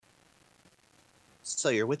So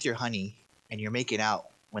you're with your honey, and you're making out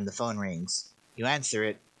when the phone rings. You answer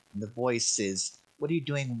it, and the voice is, "What are you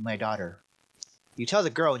doing with my daughter?" You tell the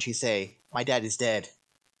girl, and she say, "My dad is dead."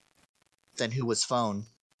 Then who was phone?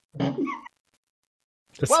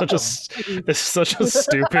 It's such a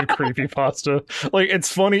stupid creepypasta. Like,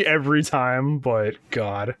 it's funny every time, but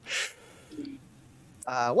God.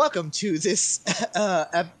 Welcome to this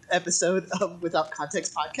episode of Without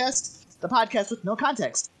Context Podcast, the podcast with no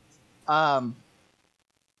context.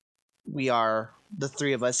 We are, the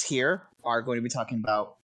three of us here, are going to be talking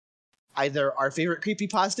about either our favorite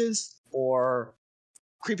creepypastas or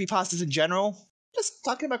creepypastas in general. Just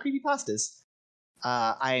talking about creepypastas.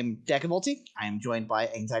 I'm Decavolti. I'm joined by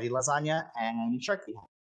Anxiety Lasagna and Sharky.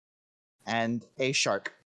 And a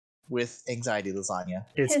shark with Anxiety Lasagna.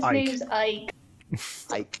 His name's Ike.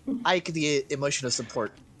 Ike, the emotional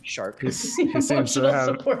support shark. He seems to have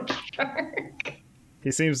support shark. He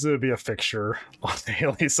seems to be a fixture on the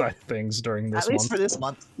Haley side of things during this month. At least for this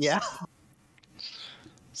month, yeah.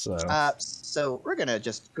 So we're gonna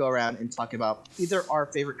just go around and talk about either our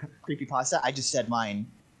favorite creepypasta. I just said mine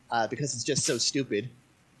because it's just so stupid.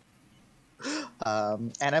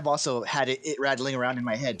 And I've also had it rattling around in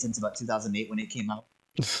my head since about 2008 when it came out.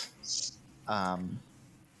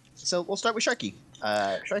 So we'll start with Sharky.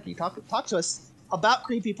 Sharky, talk to us about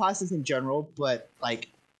creepypastas in general, but like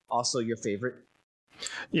also your favorite.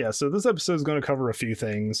 Yeah, so this episode is going to cover a few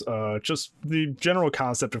things. Just the general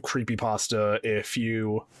concept of creepypasta if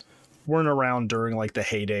you weren't around during like the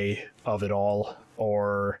heyday of it all,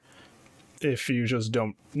 or if you just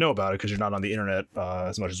don't know about it because you're not on the internet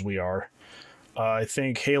as much as we are. I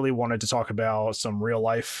think Haley wanted to talk about some real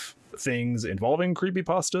life things involving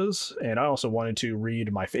creepypastas, and I also wanted to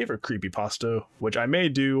read my favorite creepypasta, which I may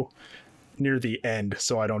do near the end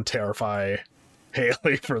so I don't terrify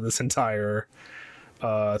Haley for this entire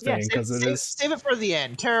thing, because save it for the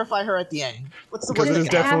end. Terrify her at the end. What's the word?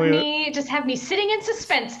 Just have me sitting in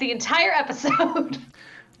suspense the entire episode.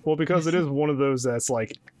 Well, because it is one of those that's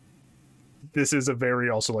like, this is a very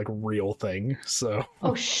also like real thing. So.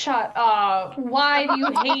 Oh, shut up! Why do you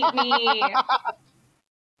hate me?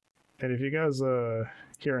 And if you guys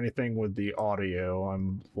hear anything with the audio,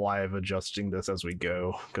 I'm live adjusting this as we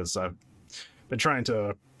go because I've been trying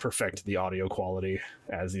to perfect the audio quality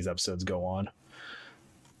as these episodes go on.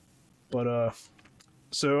 But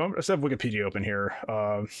so I just have Wikipedia open here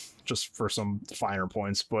just for some finer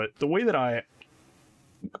points. But the way that I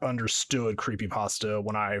understood creepypasta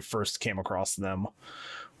when I first came across them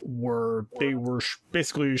were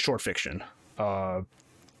basically short fiction.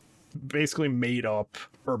 Basically made up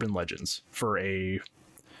urban legends for a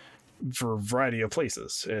variety of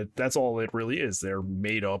places. That's all it really is. They're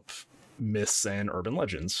made up myths and urban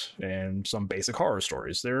legends and some basic horror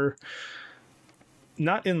stories. They're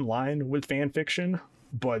not in line with fan fiction,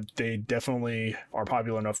 but they definitely are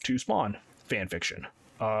popular enough to spawn fan fiction.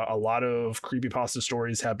 A lot of creepypasta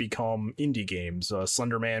stories have become indie games,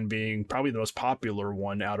 Slender Man being probably the most popular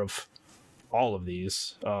one out of all of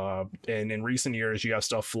these. And in recent years, you have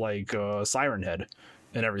stuff like Siren Head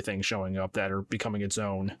and everything showing up that are becoming its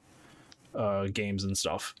own games and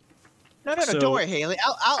stuff. No, don't worry, Haley.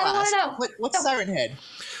 I'll ask. What's Siren Head?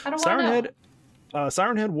 I don't want to know.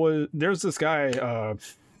 Siren Head was, there's this guy,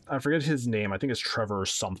 I forget his name, I think it's Trevor or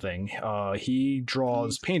something. He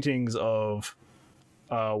draws paintings of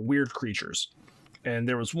weird creatures. And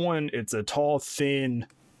there was one, it's a tall, thin,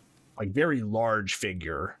 like very large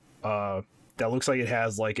figure that looks like it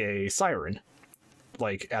has like a siren,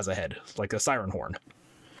 like as a head, like a siren horn.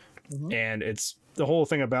 Mm-hmm. And it's the whole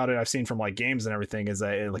thing about it I've seen from like games and everything is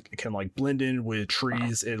that it can like blend in with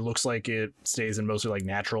trees. It looks like it stays in mostly like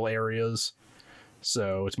natural areas.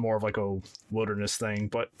 So it's more of like a wilderness thing.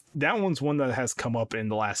 But that one's one that has come up in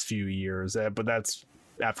the last few years. But that's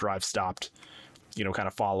after I've stopped, kind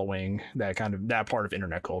of following that part of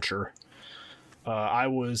internet culture. I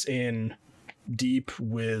was in deep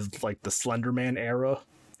with like the Slender Man era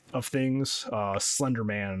of things. Slender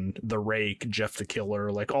Man, The Rake, Jeff the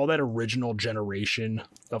Killer, like all that original generation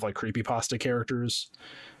of like creepypasta characters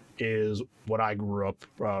is what I grew up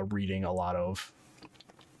reading a lot of.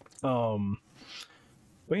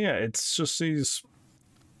 But yeah, it's just these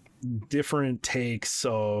different takes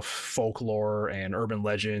of folklore and urban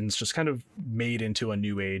legends just kind of made into a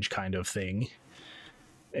new age kind of thing.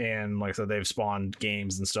 And like I said, they've spawned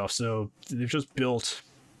games and stuff. So they've just built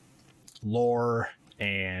lore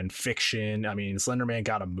and fiction. I mean, Slenderman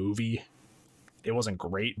got a movie. It wasn't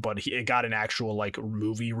great, but it got an actual like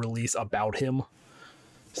movie release about him.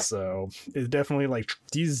 So it's definitely like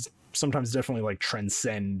these sometimes definitely like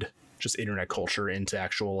transcend just internet culture into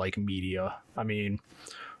actual like media. I mean,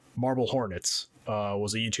 Marble Hornets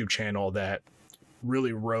was a YouTube channel that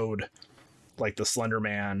really rode like the Slender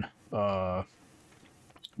Man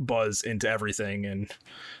buzz into everything, and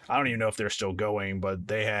I don't even know if they're still going, but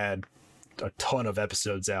they had a ton of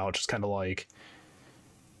episodes out, just kind of like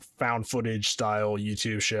found footage style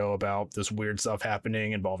YouTube show about this weird stuff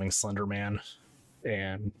happening involving Slender Man.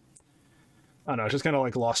 And I don't know, just kind of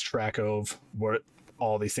like lost track of what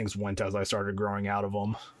all these things went as I started growing out of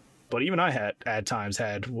them. But even I had at times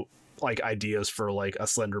had like ideas for like a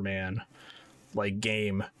Slender Man like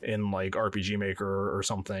game in like RPG Maker or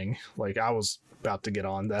something. Like I was about to get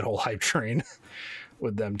on that whole hype train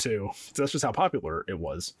with them too. So that's just how popular it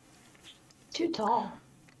was. Too tall.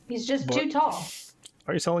 He's just too tall.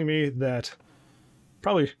 Are you telling me that,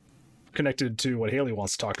 probably connected to what Haley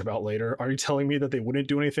wants to talk about later, are you telling me that they wouldn't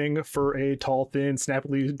do anything for a tall, thin,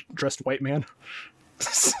 snappily dressed white man?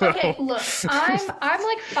 Okay, look, I'm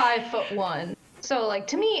like 5'1", so like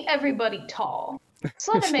to me everybody tall.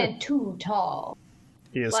 Slender Man too tall.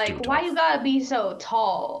 He is like too tall. why you gotta be so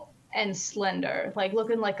tall and slender, like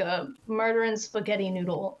looking like a murdering spaghetti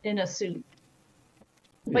noodle in a suit?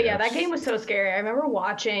 But yeah, that game was so scary. I remember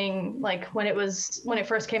watching, like, when it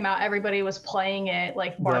first came out, everybody was playing it,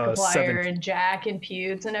 like Markiplier and Jack and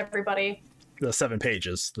Pewds and everybody. The 7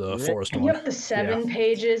 pages, the forest one. Yep, the 7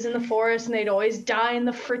 pages in the forest, and they'd always die in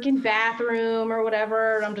the freaking bathroom or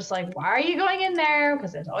whatever. And I'm just like, why are you going in there?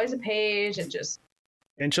 Because there's always a page. It just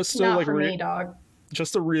to not like for me, dog.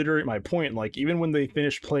 Just to reiterate my point, like even when they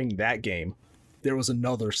finished playing that game, there was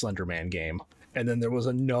another Slender Man game. And then there was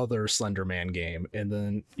another Slender Man game. And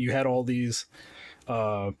then you had all these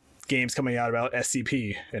games coming out about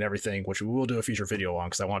SCP and everything, which we will do a future video on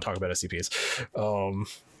because I want to talk about SCPs.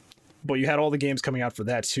 But you had all the games coming out for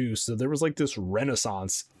that too. So there was like this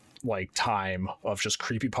renaissance like time of just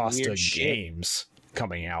creepypasta games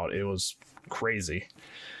coming out. It was crazy.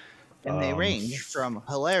 And they range from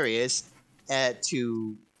hilarious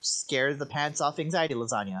to scare the pants off anxiety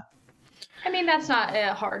lasagna. I mean, that's not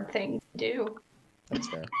a hard thing to do. That's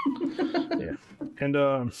fair. Yeah. And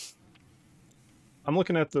I'm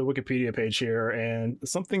looking at the Wikipedia page here, and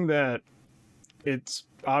something that it's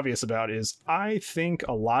obvious about is I think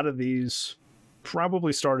a lot of these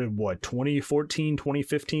probably started, 2014,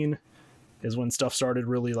 2015 is when stuff started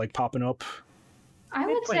really like popping up. I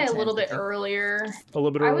would say a little bit earlier. A little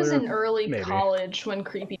bit earlier? I was in early Maybe. college when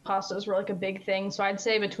creepypastas were like a big thing, so I'd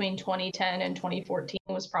say between 2010 and 2014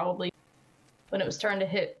 was probably when it was starting to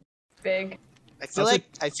hit big. I feel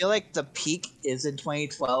like the peak is in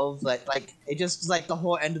 2012. Like it just was like the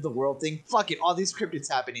whole end of the world thing. Fuck it, all these cryptids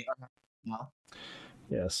happening. No.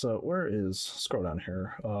 Yeah. So where is scroll down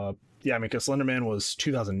here? Yeah, I mean, because Slenderman was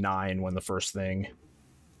 2009 when the first thing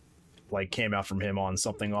like came out from him on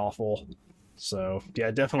Something Awful. So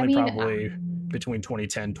yeah, definitely probably between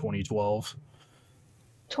 2010 2012.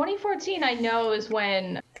 2014, I know, is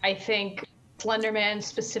when I think Slenderman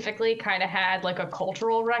specifically kind of had like a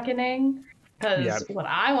cultural reckoning, because what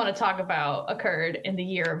I want to talk about occurred in the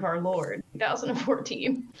year of our Lord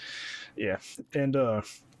 2014. Yeah, and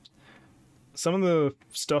some of the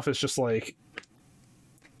stuff is just like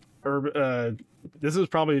this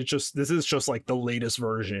is just like the latest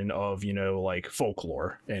version of, you know, like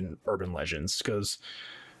folklore and urban legends, because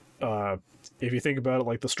if you think about it,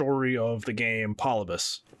 like the story of the game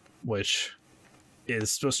Polybus, which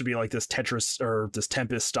is supposed to be like this Tetris or this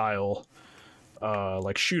Tempest style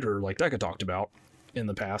like shooter like Deca talked about in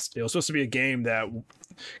the past. It was supposed to be a game that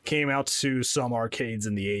came out to some arcades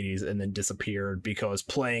in the 80s and then disappeared because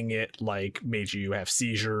playing it like made you have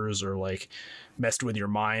seizures or like messed with your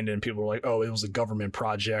mind, and people were like, oh, it was a government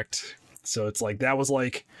project. So it's like that was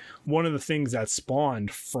like one of the things that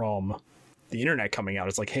spawned from the internet coming out.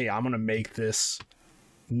 It's like, hey, I'm gonna make this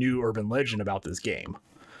new urban legend about this game.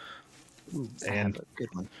 Ooh, and a good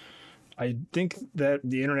one. I think that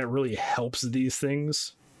the internet really helps these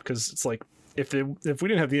things, because it's like if we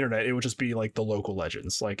didn't have the internet, it would just be like the local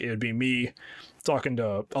legends. Like it would be me talking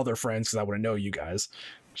to other friends because I wouldn't know you guys.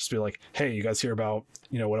 Just be like, hey, you guys hear about,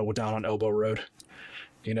 you know, what went down on Elbow Road?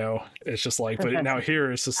 You know, it's just like, but now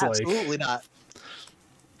here it's just Absolutely not.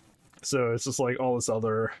 So it's just like all this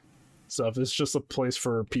other stuff. It's just a place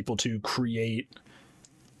for people to create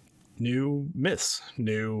new myths,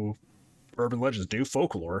 new urban legends, new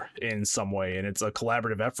folklore in some way. And it's a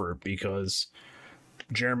collaborative effort, because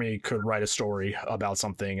Jeremy could write a story about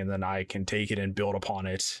something and then I can take it and build upon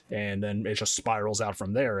it, and then it just spirals out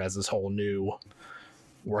from there as this whole new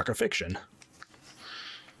work of fiction.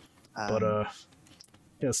 But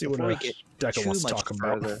yeah, see what Deca wants to talk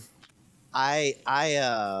about.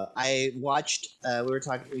 I watched. We were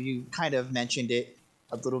talking. You kind of mentioned it.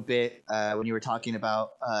 a little bit when you were talking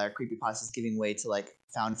about creepypastas giving way to like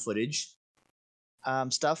found footage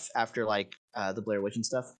stuff after like the Blair Witch and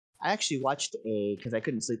stuff. I actually watched because I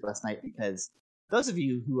couldn't sleep last night because those of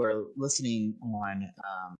you who are listening on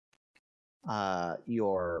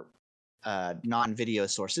your non-video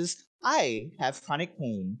sources, I have chronic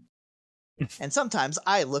pain, and sometimes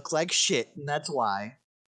I look like shit, and that's why.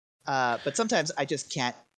 But sometimes I just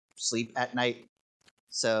can't sleep at night,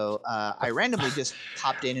 so I randomly just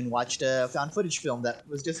popped in and watched a found footage film that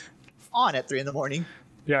was just on at 3 a.m.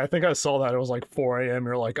 Yeah, I think I saw that. It was like 4 a.m.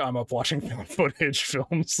 You're like, I'm up watching found footage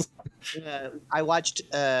films. I watched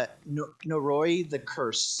Noroi the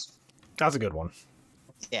Curse. That's a good one.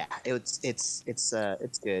 Yeah, it's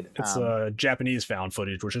good. It's Japanese found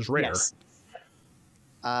footage, which is rare. Yes.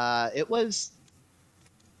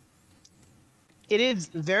 It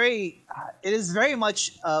is very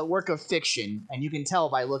much a work of fiction, and you can tell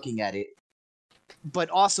by looking at it.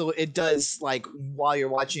 But also, it does, like, while you're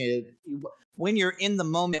watching it, when you're in the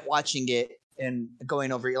moment watching it and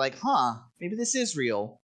going over it, you're like, huh, maybe this is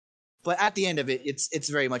real. But at the end of it, it's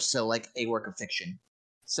very much so like a work of fiction.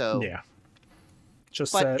 So yeah,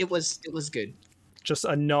 it was good. Just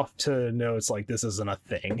enough to know it's like this isn't a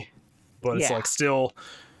thing, but it's like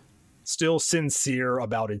still sincere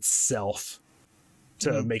about itself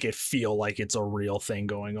to make it feel like it's a real thing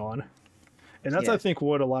going on. And that's I think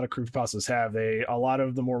what a lot of creepypastas have. A lot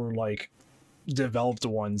of the more like developed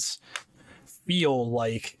ones feel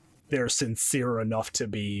like they're sincere enough to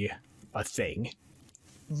be a thing.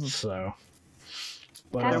 So,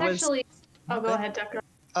 but that's actually. Oh, go ahead, Tucker.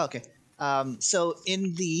 Okay. So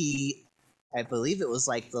in I believe it was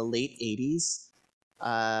like the late 80s,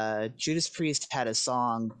 Judas Priest had a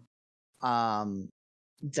song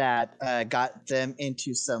that got them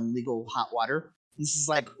into some legal hot water. This is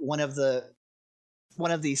like one of the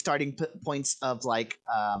starting points of like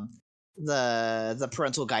the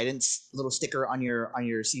parental guidance little sticker on your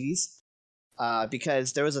CDs,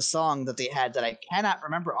 because there was a song that they had that I cannot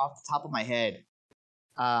remember off the top of my head,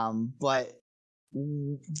 but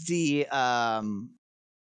the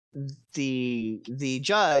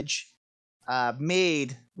judge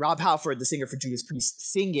made Rob Halford, the singer for Judas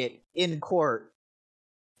Priest, sing it in court,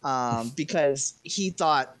 because he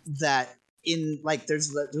thought that in like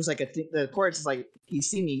there's like the chorus is like he's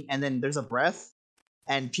singing and then there's a breath,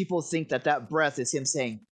 and people think that breath is him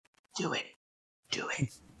saying, "Do it."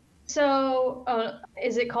 So,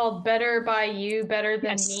 is it called Better by You, Better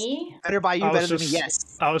Than Me? Better by You, Better Than Me,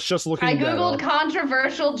 yes. I was just looking I googled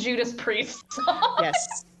controversial Judas Priest song.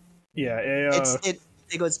 Yes. Yeah.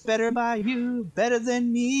 It goes, "Better by You, Better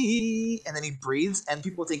Than Me," and then he breathes, and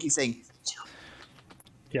people think he's saying, "Do it."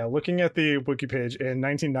 Yeah, looking at the wiki page, in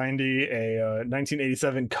 1990, a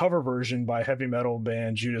 1987 cover version by heavy metal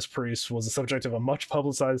band Judas Priest was the subject of a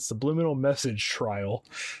much-publicized subliminal message trial.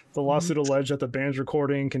 The lawsuit alleged that the band's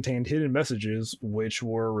recording contained hidden messages, which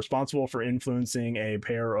were responsible for influencing a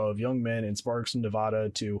pair of young men in Sparks, Nevada,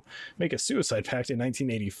 to make a suicide pact in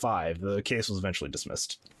 1985. The case was eventually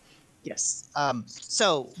dismissed. Yes.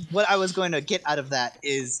 So what I was going to get out of that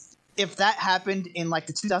is, if that happened in like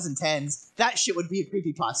the 2010s, that shit would be a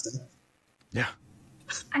creepypasta. Yeah.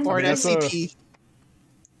 Or an SCP.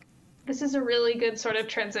 This is a really good sort of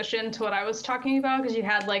transition to what I was talking about, because you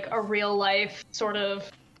had like a real life sort of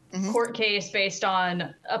court case based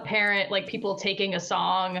on apparent like people taking a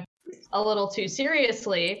song a little too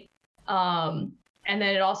seriously. And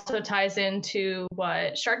then it also ties into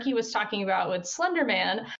what Sharky was talking about with Slender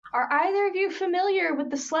Man. Are either of you familiar with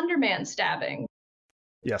the Slender Man stabbing?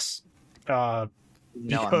 Yes. No,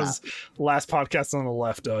 because last podcast on the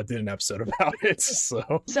left did an episode about it. So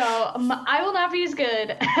I will not be as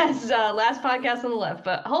good as last podcast on the left,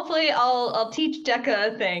 but hopefully I'll teach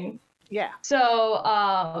Decca a thing. Yeah. So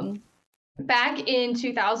back in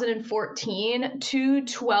 2014, two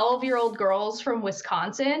 12-year-old girls from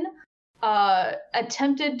Wisconsin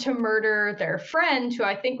attempted to murder their friend, who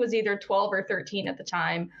I think was either 12 or 13 at the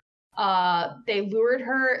time. They lured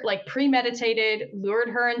her, like premeditated, lured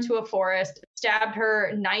her into a forest, stabbed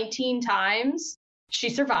her 19 times. She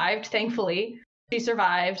survived, thankfully. She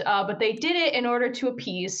survived, but they did it in order to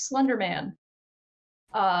appease Slender Man.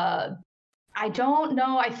 I don't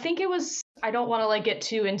know. I think it was, I don't want to like get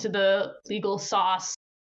too into the legal sauce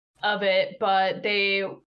of it, but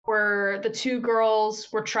the two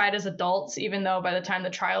girls were tried as adults, even though by the time the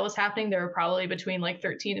trial was happening, they were probably between like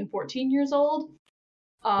 13 and 14 years old.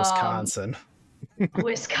 Wisconsin.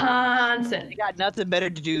 They got nothing better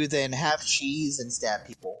to do than have cheese and stab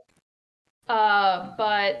people.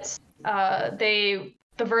 But they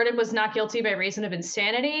the verdict was not guilty by reason of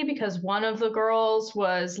insanity because one of the girls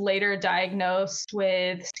was later diagnosed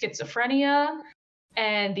with schizophrenia,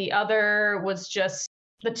 and the other was just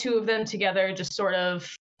the two of them together just sort of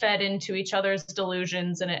fed into each other's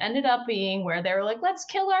delusions, and it ended up being where they were like, let's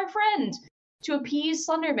kill our friend to appease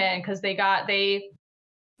Slenderman, because they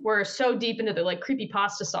were so deep into the like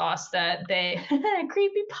creepypasta sauce that they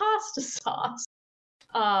creepypasta sauce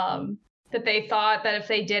that they thought that if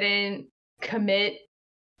they didn't commit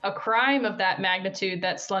a crime of that magnitude,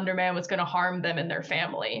 that Slenderman was going to harm them and their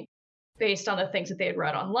family based on the things that they had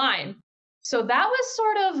read online. So that was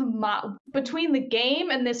sort of between the game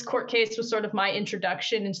and this court case was sort of my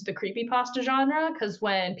introduction into the creepypasta genre, because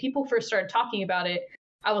when people first started talking about it,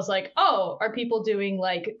 I was like, oh, are people doing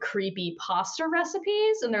like creepypasta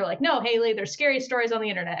recipes? And they're like, no, Haley, there's scary stories on the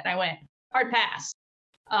internet. And I went, hard pass.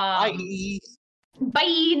 Bye,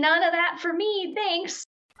 none of that for me, thanks.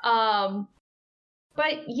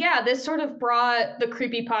 But yeah, this sort of brought the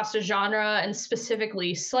creepypasta genre and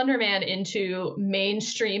specifically Slenderman into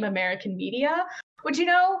mainstream American media, which, you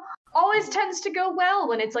know, always tends to go well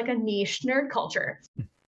when it's like a niche nerd culture.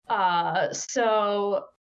 So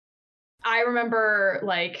I remember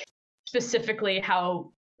like specifically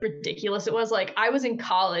how ridiculous it was. Like I was in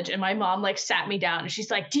college and my mom like sat me down and she's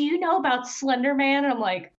like, do you know about Slenderman? And I'm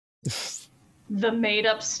like, the made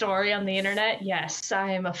up story on the internet? Yes,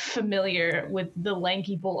 I am familiar with the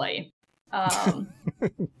lanky boy.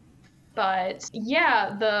 But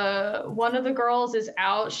yeah, one of the girls is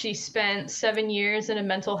out. She spent 7 years in a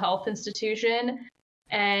mental health institution,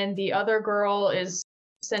 and the other girl is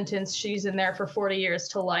sentenced. She's in there for 40 years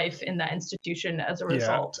to life in that institution as a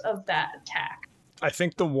result of that attack. I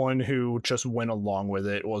think the one who just went along with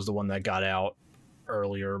it was the one that got out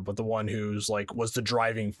earlier, but the one who's like was the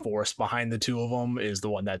driving force behind the two of them is the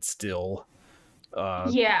one that's still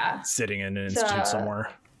sitting in an institute somewhere.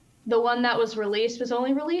 The one that was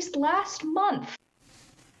only released last month,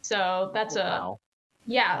 so that's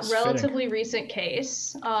relatively recent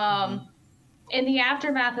case. In the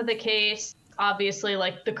aftermath of the case, obviously,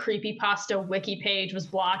 like the creepypasta wiki page was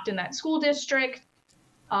blocked in that school district.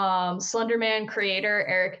 Slenderman creator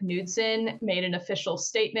Eric Knudsen made an official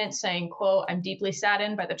statement saying, quote, I'm deeply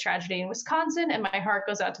saddened by the tragedy in Wisconsin, and my heart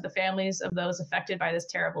goes out to the families of those affected by this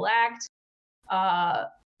terrible act.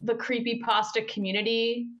 The creepypasta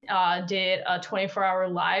community did a 24-hour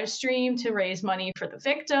live stream to raise money for the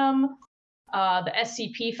victim. The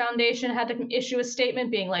SCP Foundation had to issue a statement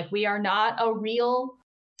being like, we are not a real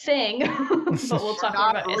thing, but we'll talk more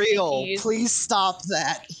about real. SCPs. Please stop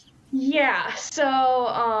that. Yeah, so,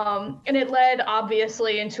 and it led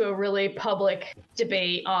obviously into a really public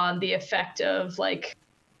debate on the effect of like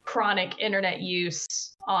chronic internet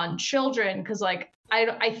use on children, because like,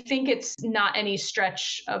 I think it's not any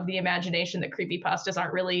stretch of the imagination that creepypastas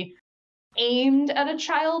aren't really aimed at a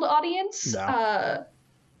child audience. No.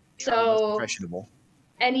 So impressionable.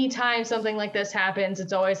 Anytime something like this happens,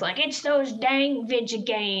 it's always like, it's those dang video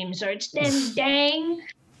games, or it's them dang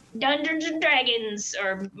Dungeons and Dragons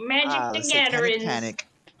or Magic the Gathering. Panic.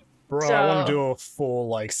 Bro, I want to do a full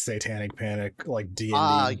like Satanic Panic like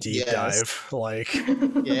D&D deep dive, like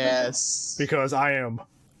yes, because I am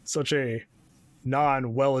such a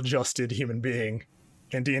non-well-adjusted human being,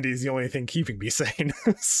 and D&D is the only thing keeping me sane.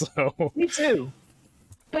 So me too.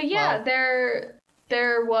 But yeah,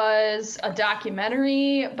 there was a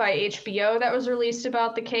documentary by HBO that was released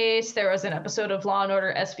about the case. There was an episode of Law &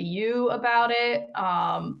 Order SVU about it,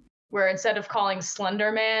 where instead of calling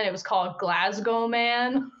Slender Man, it was called Glasgow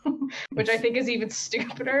Man, which I think is even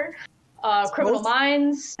stupider. Criminal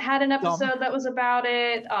Minds had an episode that was about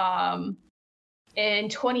it. In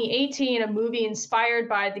 2018, a movie inspired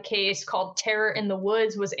by the case called Terror in the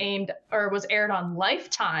Woods was aired on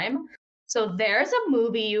Lifetime. So there's a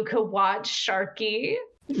movie you could watch, Sharky,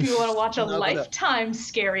 if you want to watch a Lifetime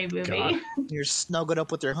scary movie. God. You're snuggled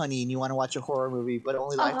up with your honey and you want to watch a horror movie, but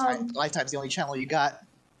only Lifetime. Lifetime's the only channel you got.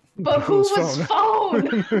 But whose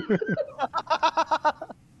phone?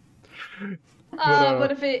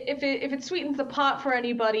 But if it sweetens the pot for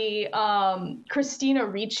anybody, Christina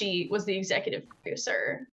Ricci was the executive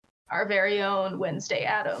producer, our very own Wednesday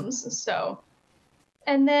Addams. So.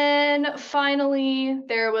 And then finally,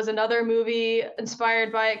 there was another movie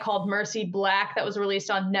inspired by it called Mercy Black that was released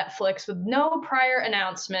on Netflix with no prior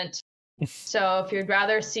announcement. So if you'd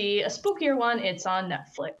rather see a spookier one, it's on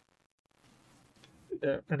Netflix.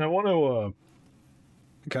 And I want to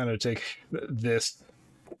kind of take this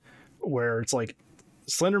where it's like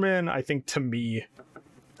Slenderman, I think to me,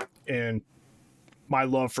 and my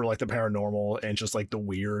love for like the paranormal and just like the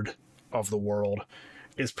weird of the world,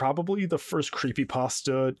 is probably the first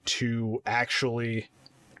creepypasta to actually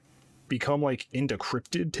become like into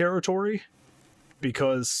cryptid territory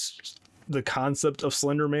because the concept of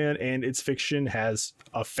Slender Man and its fiction has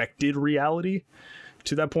affected reality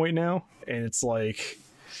to that point now. And it's like,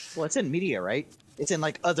 well, it's in media, right? It's in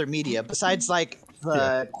like other media besides like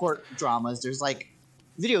the court dramas. There's like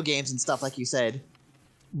video games and stuff, like you said.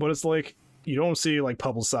 But it's like, you don't see like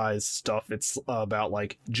publicized stuff. It's about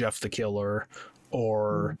like Jeff the Killer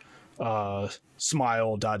or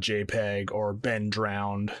Smile.jpg or Ben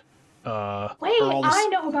Drowned. Wait, I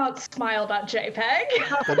know about Smile.jpg.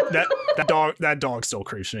 that dog still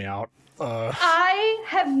creeps me out. I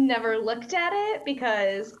have never looked at it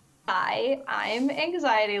because I'm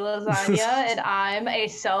anxiety lasagna and I'm a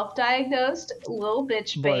self-diagnosed little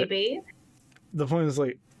bitch baby. The point is,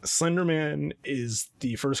 like, Slenderman is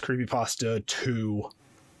the first creepypasta to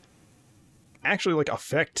actually like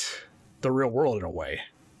affect the real world in a way,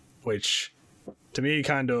 which to me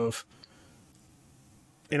kind of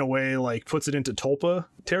in a way like puts it into Tulpa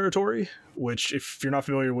territory, which if you're not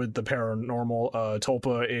familiar with the paranormal,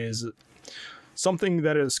 Tulpa is something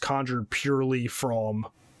that is conjured purely from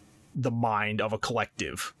the mind of a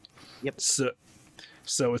collective. Yep.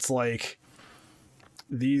 So it's like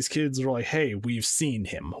these kids are like, hey, we've seen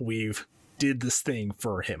him, we've did this thing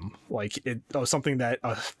for him, like it was something that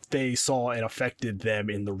they saw and affected them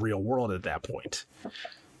in the real world at that point.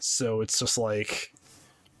 So it's just like,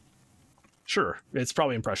 sure, it's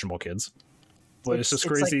probably impressionable kids, but it's just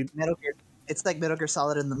crazy. It's like Metal Gear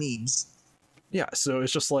Solid in the memes. Yeah, so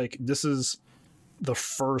it's just like, this is the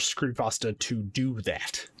first creepypasta to do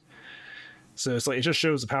that. So it's like, it just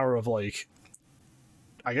shows the power of like,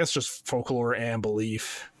 I guess just folklore and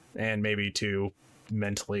belief, and maybe to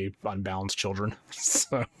mentally unbalanced children.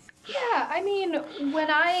 So yeah, I mean,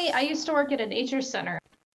 when I used to work at a nature center,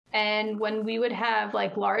 and when we would have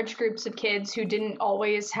like large groups of kids who didn't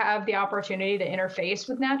always have the opportunity to interface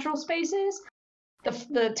with natural spaces,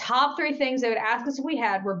 the top three things they would ask us if we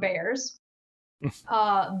had were bears,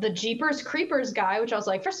 the Jeepers Creepers guy, which I was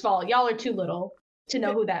like, first of all, y'all are too little to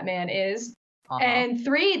know who that man is. And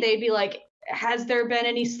three, they'd be like, has there been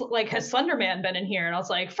any, like, has Slender Man been in here? And I was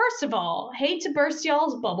like, first of all, hate to burst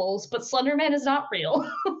y'all's bubbles, but Slender Man is not real.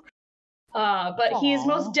 But he is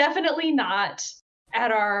most definitely not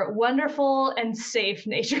at our wonderful and safe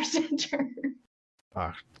nature center.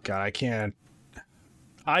 Oh, God,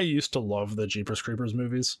 I used to love the Jeepers Creepers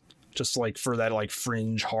movies, just like for that like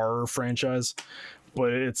fringe horror franchise.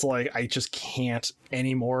 But it's like, I just can't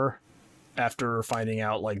anymore after finding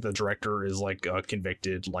out like the director is like a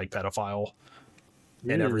convicted like pedophile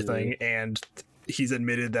and everything, and he's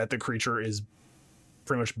admitted that the creature is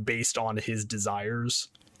pretty much based on his desires,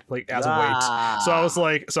 like as a way so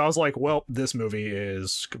I was like, well, this movie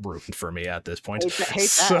is ruined for me at this point. Hate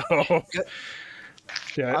so that.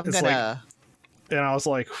 Yeah, like, and I was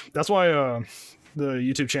like, that's why the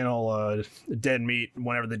YouTube channel Dead Meat,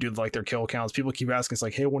 whenever they do like their kill counts, people keep asking, it's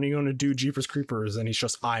like, hey, when are you going to do Jeepers Creepers? And he's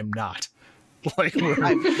just, I'm not. Like,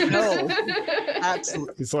 no,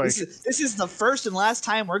 absolutely. He's like, this is the first and last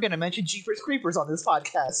time we're going to mention Jeepers Creepers on this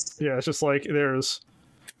podcast. Yeah, it's just like there's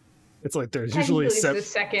usually the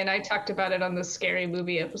second I talked about it on the scary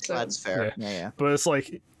movie episode. That's fair. Yeah. But it's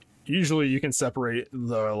like, usually you can separate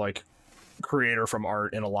the like creator from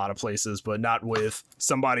art in a lot of places, but not with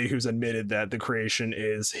somebody who's admitted that the creation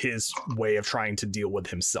is his way of trying to deal with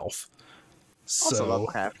himself. Also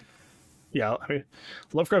Lovecraft. Yeah, I mean,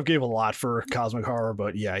 Lovecraft gave a lot for cosmic horror,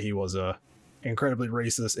 but yeah, he was incredibly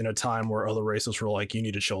racist in a time where other racists were like, you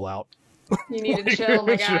need to chill out. You need to chill,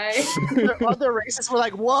 my guy. Other racists were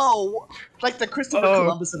like, whoa, like the Christopher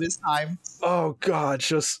Columbus of his time. Oh God,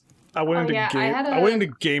 just I went into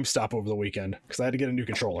GameStop over the weekend because I had to get a new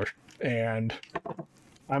controller, and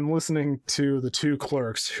I'm listening to the two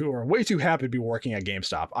clerks who are way too happy to be working at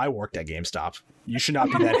GameStop. I worked at GameStop. You should not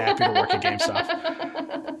be that happy to work at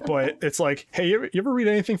GameStop. But it's like, hey, you ever read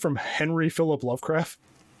anything from Henry Philip Lovecraft?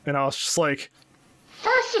 And I was just like,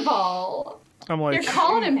 first of all, I'm like, you're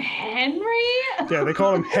calling him Henry? Yeah, they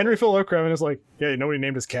called him Henry Philip Lovecraft, and it's like, yeah, you know what he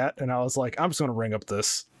named his cat? And I was like, I'm just going to ring up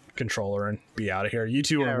this controller and be out of here. You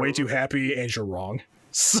two are way too happy, and you're wrong.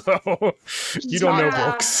 So you don't know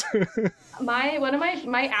books. One of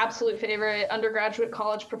my absolute favorite undergraduate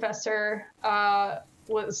college professor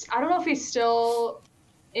was, I don't know if he's still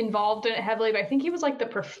involved in it heavily, but I think he was like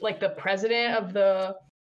the president of the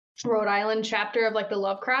Rhode Island chapter of like the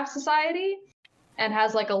Lovecraft Society, and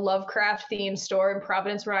has like a Lovecraft themed store in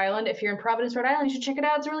Providence, Rhode Island. If you're in Providence, Rhode Island, you should check it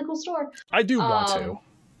out. It's a really cool store. I do want to.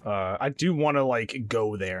 I do want to like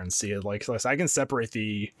go there and see it. Like, I can separate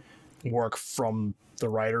the work from the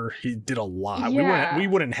writer. He did a lot. Yeah. We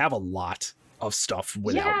wouldn't have a lot of stuff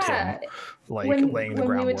without him, like laying the groundwork.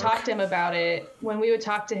 When we would talk to him about it, when we would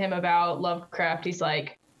talk to him about Lovecraft, he's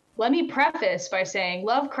like, let me preface by saying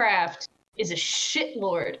Lovecraft is a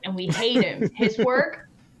shitlord and we hate him. His work,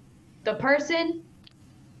 the person,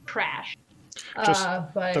 trash.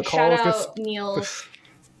 But shout out Neil.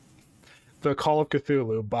 The Call of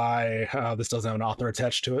Cthulhu by this doesn't have an author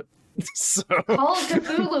attached to it. So. Call of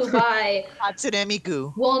Cthulhu by Hatsune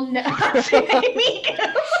Miku. Well, no, Hatsune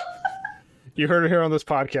Miku. You heard it here on this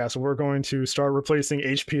podcast. We're going to start replacing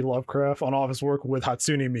H.P. Lovecraft on all of his work with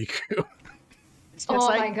Hatsune Miku. Oh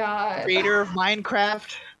my god! Creator of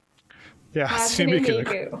Minecraft. Yeah, Hatsune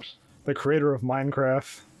Miku. The creator of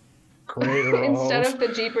Minecraft. Creator Instead of the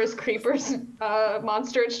Jeepers Creepers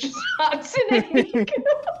monster, it's just Hatsune Miku.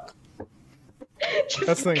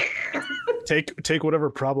 That's the thing. Take whatever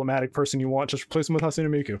problematic person you want, just replace them with Hatsune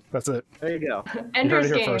Miku. That's it. There you go.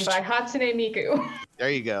 Ender's Game by Hatsune Miku. There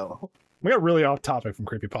you go. We got really off topic from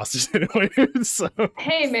creepypastas anyway. So.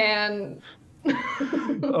 Hey man.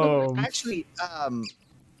 Actually,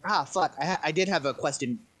 fuck. I did have a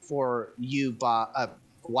question for you, Bob.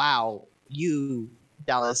 Wow, you,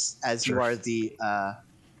 Dallas, as sure.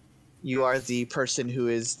 You are the person who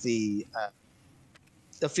is the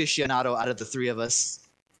aficionado out of the three of us.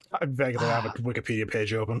 I vaguely have a Wikipedia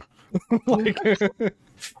page open.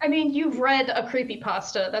 I mean, you've read a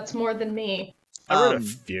creepypasta. That's more than me. I read a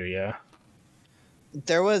few, yeah.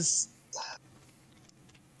 There was.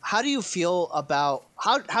 How do you feel about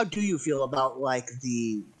like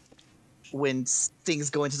when things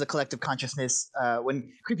go into the collective consciousness?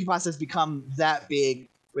 When creepypastas become that big,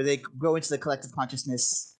 where they go into the collective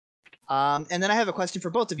consciousness. And then I have a question for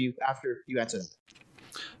both of you after you answer that.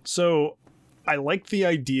 So, I like the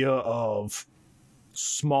idea of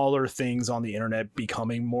smaller things on the internet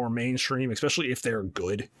becoming more mainstream, especially if they're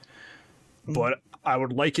good. Mm-hmm. But I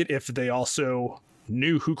would like it if they also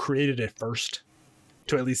knew who created it first,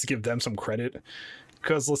 to at least give them some credit.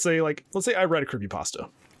 Because let's say I read a creepypasta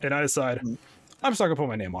and I decide I'm just not gonna put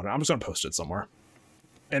my name on it. I'm just gonna post it somewhere,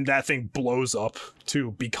 and that thing blows up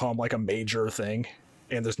to become like a major thing.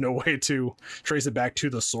 And there's no way to trace it back to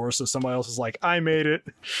the source. So somebody else is like, I made it.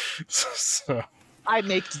 So, I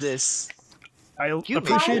made this. I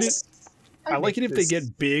appreciate it. I like it if they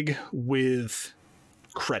get big with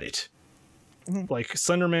credit. Mm-hmm. Like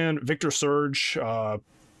Slenderman, Victor Surge,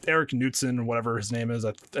 Eric Knudsen, whatever his name is.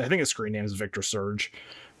 I think his screen name is Victor Surge.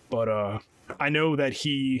 But I know that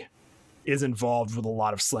he is involved with a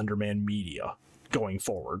lot of Slenderman media going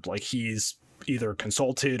forward. Like he's either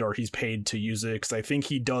consulted or he's paid to use it, because I think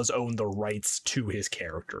he does own the rights to his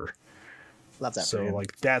character. Love that. So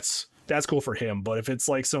like that's cool for him. But if it's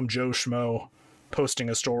like some Joe Schmo posting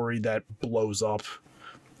a story that blows up,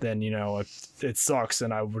 then it sucks,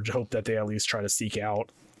 and I would hope that they at least try to seek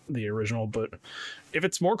out the original. But if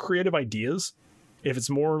it's more creative ideas, if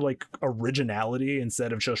it's more like originality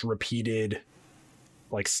instead of just repeated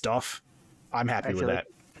like stuff, I'm happy with that.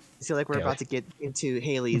 I feel like we're about to get into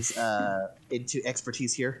Haley's into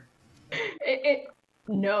expertise here.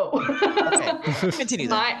 No. Okay, continue.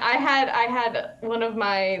 Then. I had one of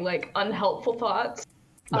my like unhelpful thoughts.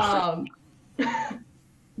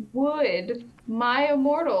 Would My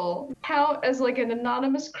Immortal count as like an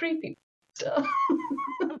anonymous creepypasta?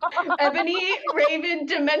 Ebony, Raven,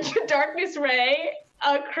 Dementia, Darkness, Ray,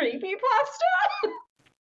 a creepypasta?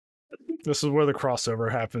 This is where the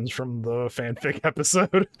crossover happens from the fanfic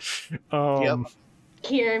episode. Yep.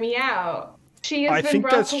 Hear me out. She has been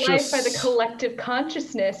brought to life by the collective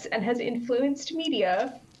consciousness and has influenced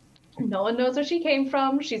media. No one knows where she came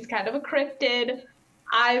from. She's kind of a cryptid.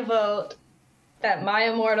 I vote that My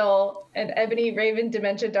Immortal and Ebony, Raven,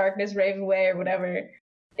 Dementia, Darkness, Ravenway, or whatever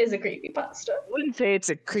is a creepypasta. I wouldn't say it's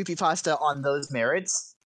a creepypasta on those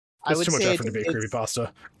merits. It's too much effort to be a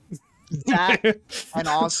creepypasta. That, and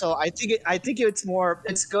also I think it's more.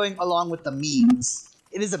 It's going along with the memes.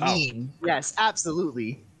 It is a meme. Yes,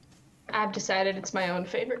 absolutely. I've decided it's my own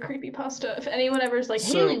favorite creepypasta. If anyone ever is like,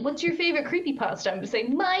 Haley, what's your favorite creepypasta? I'm going to say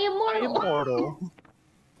My Immortal.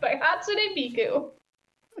 By Hatsune Miku.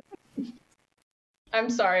 I'm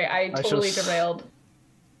sorry, I totally derailed.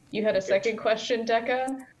 You had a second question,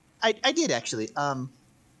 Decca? I did actually.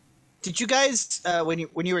 Did you guys, when you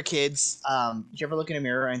were kids, did you ever look in a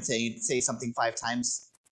mirror and say something 5 times?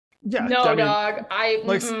 Yeah. No, dog.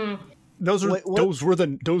 Those were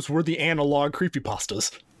the analog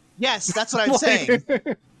creepypastas. Yes, that's what I'm saying.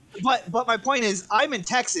 But my point is, I'm in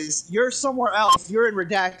Texas. You're somewhere else. You're in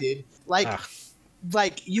Redacted.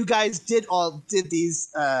 Like you guys did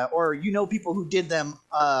these, or people who did them.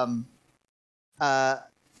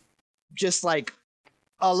 Just like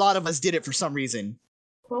a lot of us did it for some reason.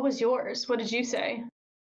 What was yours? What did you say?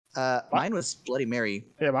 Mine was Bloody Mary.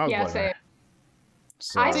 Yeah, mine was Yeah, Bloody Mary. same.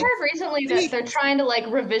 So, I've heard recently that they're trying to like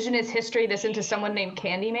revisionist history this into someone named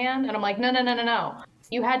Candyman, and I'm like, no.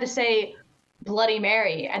 You had to say Bloody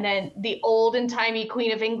Mary, and then the old and timey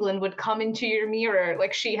Queen of England would come into your mirror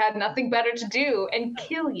like she had nothing better to do and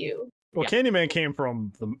kill you. well,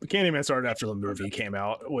 Candyman started after the movie came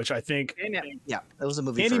out, which I think Yeah, that was a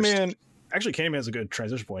movie Candyman. first. Actually, Candyman's a good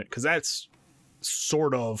transition point because that's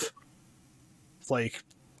sort of like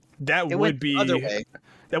that It would went be the other way.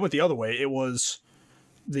 that went the other way. It was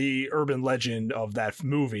the urban legend of that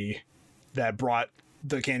movie that brought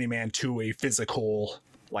the Candyman to a physical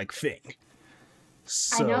like thing.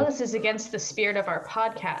 So, I know this is against the spirit of our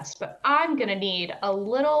podcast, but I'm gonna need a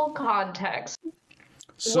little context.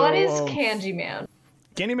 What is Candyman?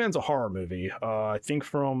 Candyman's a horror movie. I think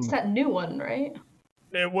from It's that new one, right?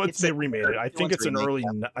 they remade it. I think it's an remake,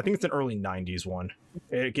 early '90s one.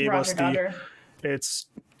 It gave Roger us Dodger. It's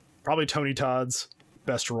probably Tony Todd's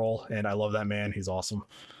best role, and I love that man. He's awesome.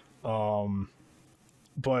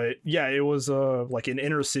 But yeah, it was like an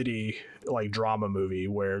inner city like drama movie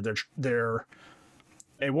where they're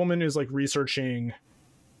a woman is like researching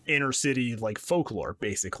inner city like folklore,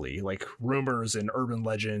 basically like rumors and urban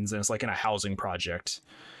legends, and it's like in a housing project,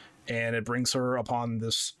 and it brings her upon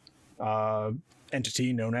this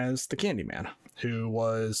entity known as the Candyman, who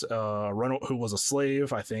was a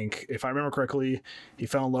slave. I think, if I remember correctly, he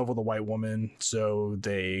fell in love with a white woman, so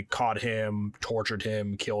they caught him, tortured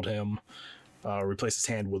him, killed him, replaced his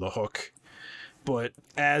hand with a hook. But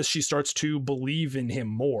as she starts to believe in him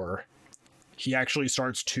more, he actually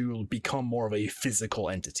starts to become more of a physical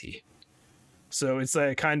entity. So it's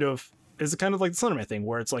kind of like the Slenderman thing,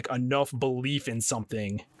 where it's like enough belief in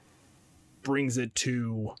something brings it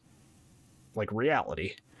to like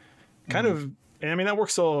reality. Kind of, and I mean that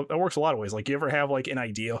works a lot of ways. Like, you ever have like an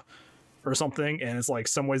idea or something, and it's like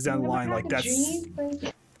some ways down the line, like that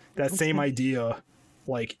same idea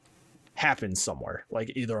like happens somewhere,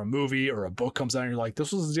 like either a movie or a book comes out, and you're like,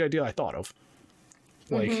 this was the idea I thought of.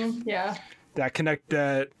 Like, yeah, that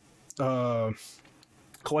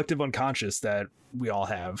collective unconscious that we all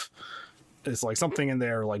have. It's like something in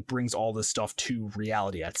there like brings all this stuff to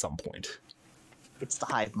reality at some point. It's the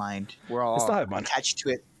hive mind. We're all the hive mind. attached to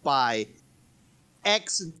it by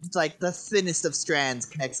X. It's like the thinnest of strands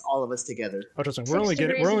connects all of us together. Interesting.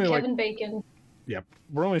 Kevin Bacon. Yep,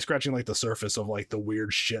 we're only scratching like the surface of like the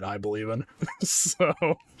weird shit I believe in. So,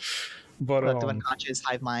 but Collective unconscious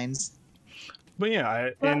hive minds. But yeah,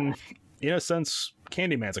 in a sense,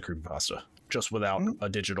 Candyman's a creepypasta, just without a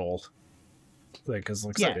digital thing. Because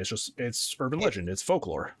like I said, it's urban legend, it's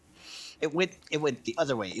folklore. It went the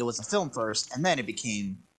other way. It was a film first, and then it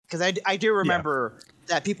became, because I do remember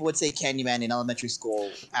that people would say Candyman in elementary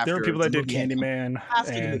school. After there were people that did Candyman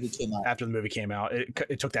after the movie came out. After the movie came out,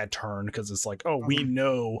 it took that turn because it's like, oh, we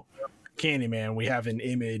know Candyman. We have an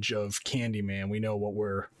image of Candyman. We know what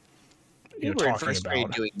we're we were talking in first about.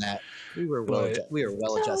 grade doing that. We were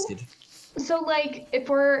well adjusted. So like, if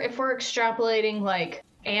we're extrapolating like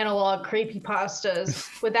analog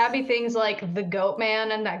creepypastas, would that be things like the Goat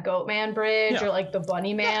Man and that Goat Man bridge, or like the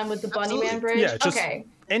Bunny Man with the Bunny Man bridge? Yeah, just okay.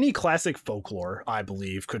 Any classic folklore, I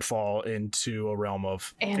believe, could fall into a realm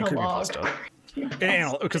of analog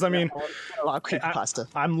creepypasta. Because I mean, analog creepypasta.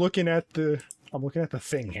 I'm looking at the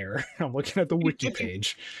thing here. I'm looking at the wiki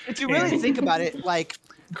page. If you really think about it, like,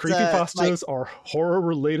 creepypastas are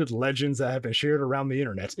horror-related legends that have been shared around the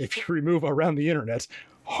internet. If you remove around the internet,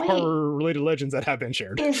 horror-related legends that have been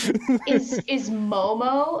shared. Is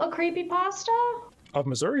Momo a creepypasta? Of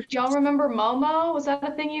Missouri? Do y'all remember Momo? Was that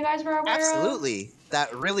a thing you guys were aware of? Absolutely.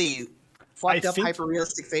 That really fucked up,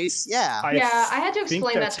 hyper-realistic face. Yeah. I had to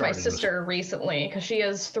explain that to my sister recently, because she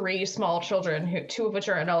has 3 small children, 2 of which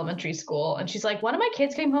are in elementary school, and she's like, one of my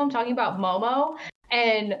kids came home talking about Momo,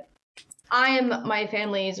 and I am my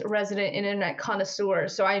family's resident internet connoisseur,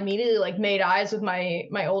 so I immediately like made eyes with my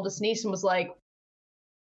oldest niece and was like,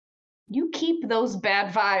 you keep those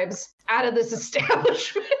bad vibes out of this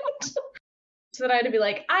establishment. So then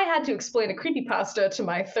I had to explain a creepypasta to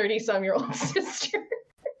my 30-some-year-old sister.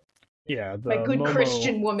 Yeah, my good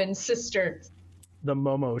Christian woman sister. The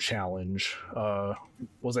Momo challenge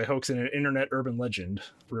was a hoax and an internet urban legend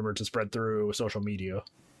rumored to spread through social media.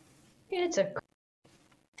 It's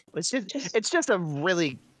just a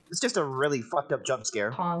really fucked up jump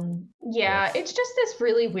scare. It's just this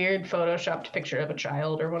really weird photoshopped picture of a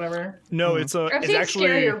child or whatever. No, I've seen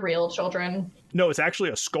scarier real children. No, it's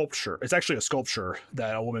actually a sculpture. It's actually a sculpture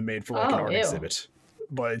that a woman made for like an art exhibit.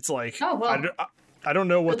 But it's like, I don't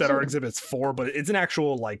know what Good that art soup. exhibit's for, but it's an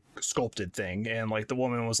actual like sculpted thing, and like the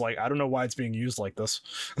woman was like, I don't know why it's being used like this.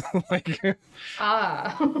 Like,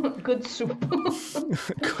 Good soup.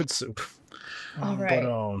 good soup. All right.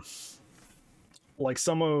 But like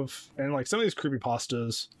some of these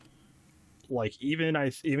creepypastas, like even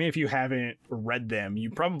if you haven't read them,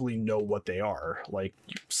 you probably know what they are. Like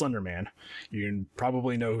Slenderman, you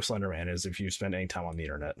probably know who Slenderman is if you spend any time on the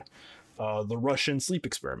internet. The Russian sleep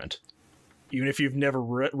experiment. Even if you've never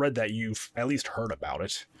read that, you've at least heard about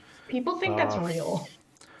it. People think that's real.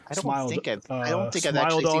 I don't think I've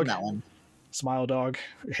actually seen that one. Smile Dog.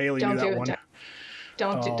 Haley Don't knew do that it.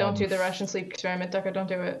 one. Don't do the Russian sleep experiment, Ducker. Don't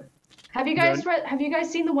do it. Have you guys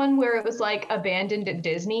seen the one where it was like abandoned at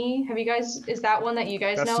Disney? Is that one that you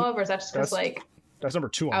guys know of, or is that just because like that's number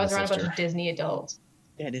 2 on I was this around a list bunch here. of Disney adults?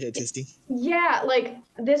 Abandoned at Disney. Yeah, like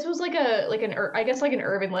this was like an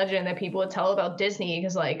urban legend that people would tell about Disney,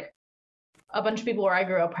 because like a bunch of people where I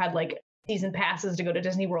grew up had like season passes to go to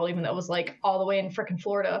Disney World, even though it was like all the way in frickin'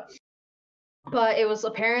 Florida. But it was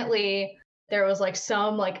apparently there was like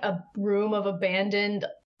some like a room of abandoned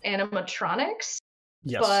animatronics.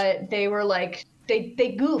 Yes. But they were like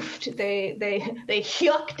they goofed, they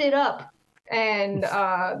yucked it up and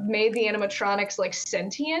made the animatronics like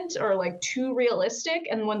sentient or like too realistic.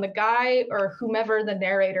 And when the guy or whomever the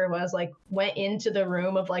narrator was like went into the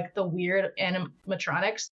room of like the weird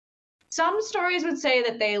animatronics, some stories would say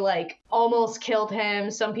that they like almost killed him.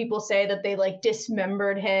 Some people say that they like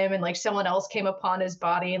dismembered him and like someone else came upon his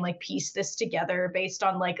body and like pieced this together based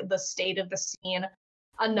on like the state of the scene.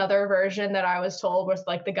 Another version that I was told was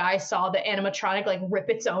like the guy saw the animatronic like rip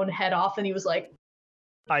its own head off and he was like,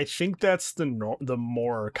 I think that's the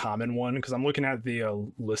more common one, because I'm looking at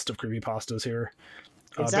the list of creepypastas here.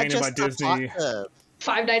 Is that just by Disney.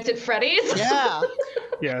 Five Nights at Freddy's? Yeah.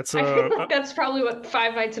 Yeah, it's I feel like that's probably what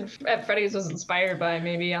Five Nights at Freddy's was inspired by,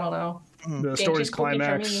 maybe. I don't know. The story's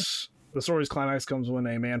climax. The story's climax comes when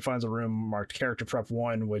a man finds a room marked Character Prep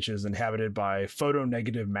 1, which is inhabited by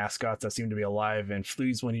photo-negative mascots that seem to be alive, and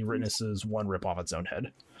flees when he witnesses one rip off its own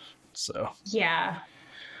head. So. Yeah.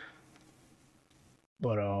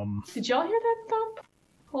 But Did y'all hear that thump?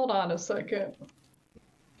 Hold on a second.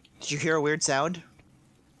 Did you hear a weird sound?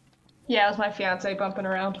 Yeah, it was my fiance bumping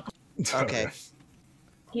around. Okay.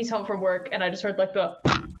 He's home from work, and I just heard like the.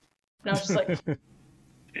 And I was just like.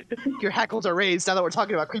 Your hackles are raised now that we're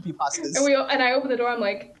talking about creepypastas. And I open the door. I'm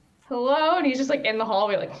like, "Hello," and he's just like in the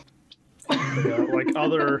hallway, like. Yeah, like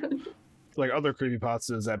other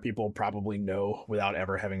creepypastas that people probably know without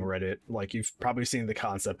ever having read it. Like you've probably seen the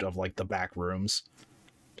concept of like the back rooms,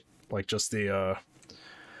 like just the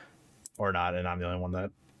or not, and I'm the only one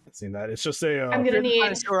that has seen that. It's just a. I'm gonna need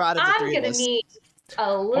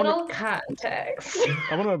a little context.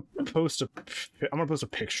 I'm gonna post a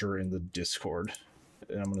picture in the Discord,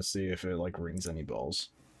 and I'm gonna see if it like rings any bells.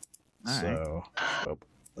 All so,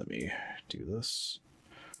 let me do this.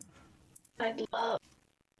 I love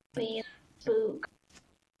being spook.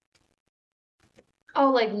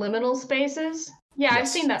 Oh, like liminal spaces? Yeah, yes. I've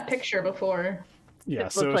seen that picture before. Yeah,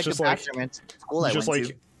 so it's like just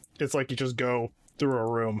like it's like you just go through a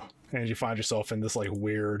room and you find yourself in this like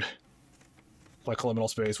weird like liminal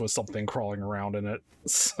space with something crawling around in it.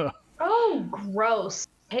 So. Oh, gross.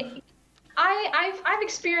 Hey, I've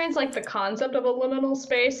experienced like the concept of a liminal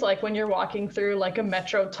space, like when you're walking through like a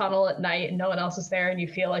metro tunnel at night and no one else is there and you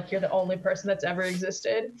feel like you're the only person that's ever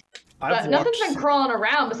existed. But nothing's been crawling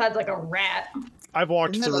around besides like a rat. I've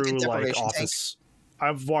walked through like office.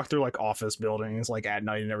 I've walked through like office buildings like at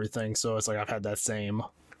night and everything, so it's like I've had that same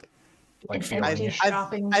like feeling.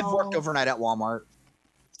 I've worked overnight at Walmart.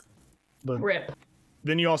 But Rip.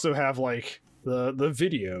 Then you also have like the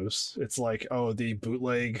videos. It's like, oh, the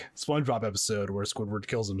bootleg SpongeBob episode where Squidward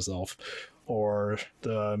kills himself, or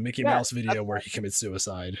the Mickey Mouse video where he commits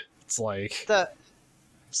suicide. It's like the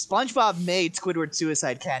SpongeBob made Squidward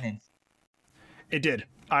suicide canon. It did.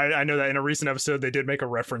 I know that in a recent episode they did make a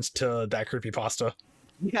reference to that creepypasta.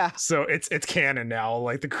 Yeah. So it's canon now.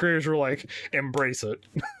 Like the creators were like, embrace it.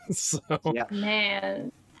 So yeah.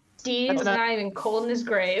 Man, Steve's not even cold in his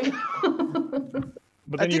grave.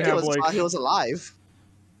 But then you have like while he was alive.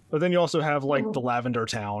 But then you also have like the Lavender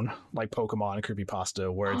Town, like Pokemon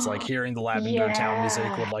creepypasta, where it's like hearing the Lavender Town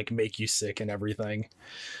music would like make you sick and everything.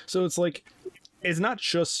 So it's like it's not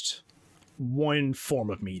just one form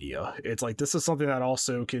of media. It's like this is something that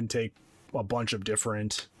also can take a bunch of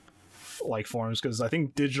different like forms, because I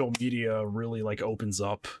think digital media really like opens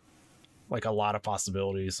up like a lot of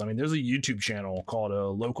possibilities. I mean, there's a YouTube channel called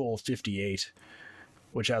Local 58,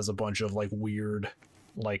 which has a bunch of like weird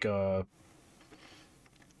like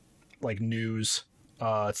news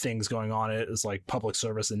things going on. It is like public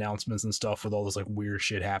service announcements and stuff with all this like weird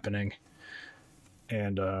shit happening,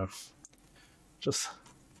 and just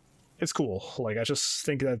it's cool. Like I just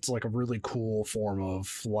think that's like a really cool form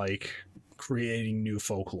of like creating new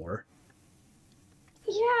folklore.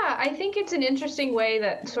 Yeah, I think it's an interesting way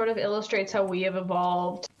that sort of illustrates how we have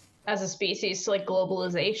evolved as a species to like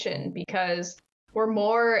globalization, because we're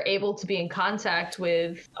more able to be in contact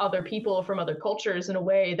with other people from other cultures in a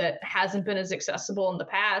way that hasn't been as accessible in the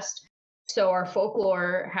past. So our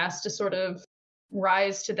folklore has to sort of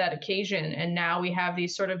rise to that occasion. And now we have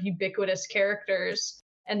these sort of ubiquitous characters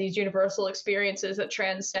and these universal experiences that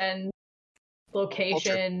transcend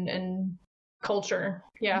location and culture.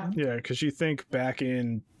 Yeah. Yeah, because you think back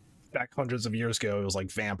hundreds of years ago, it was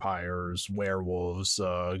like vampires, werewolves,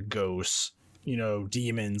 ghosts,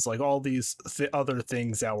 demons, like all these other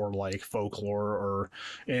things that were like folklore, or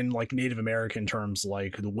in like Native American terms,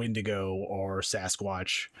 like the Wendigo or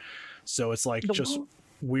Sasquatch. So it's like just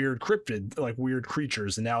weird cryptid, like weird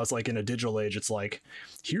creatures. And now it's like in a digital age, it's like,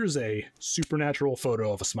 here's a supernatural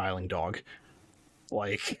photo of a smiling dog.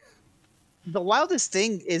 Like, the wildest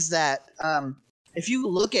thing is that if you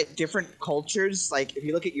look at different cultures, like if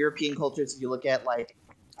you look at European cultures, if you look at like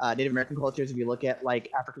Native American cultures, if you look at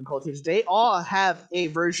like African cultures, they all have a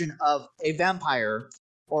version of a vampire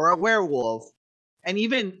or a werewolf, and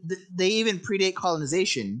they even predate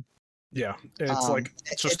colonization. Yeah, it's like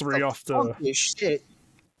it's just three off the shit.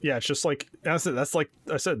 Yeah, it's just like that's like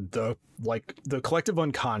I said, the collective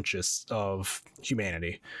unconscious of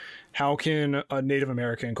humanity. How can a Native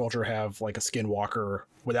American culture have like a skinwalker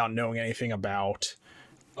without knowing anything about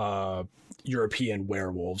European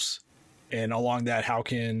werewolves? And along that, how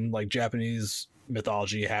can like Japanese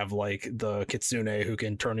mythology have like the kitsune who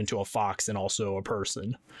can turn into a fox and also a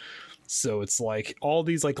person? So it's like all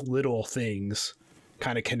these like little things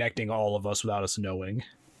kind of connecting all of us without us knowing.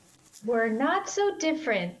 We're not so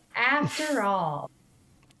different after all.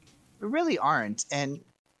 We really aren't. And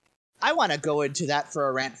I want to go into that for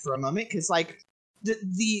a rant for a moment, because like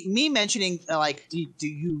the me mentioning like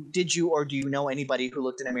did you or do you know anybody who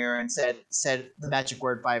looked in a mirror and said the magic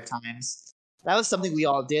word 5 times? That was something we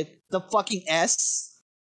all did. The fucking S.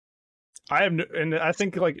 And I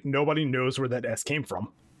think like nobody knows where that S came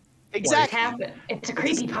from. Exactly. What happened? It's a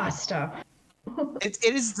creepypasta.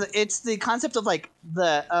 It's the concept of like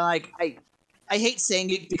the like I hate saying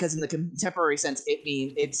it because in the contemporary sense it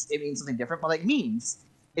means something different, but like memes.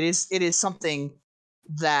 It is something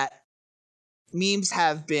that memes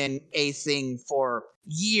have been a thing for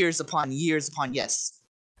years upon years upon yes.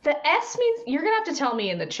 The S means, you're gonna have to tell me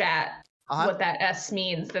in the chat what that S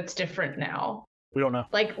means that's different now. We don't know.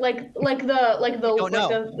 Like the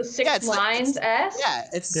 6 lines S? Yeah,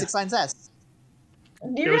 it's 6 lines S.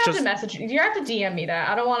 You're gonna have to message. You have to DM me that.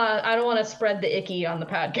 I don't wanna spread the icky on the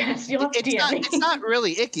podcast. You'll have to DM me. It's not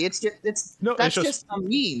really icky. It's just a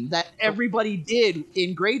meme that everybody did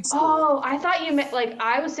in grade school. Oh, I thought you meant like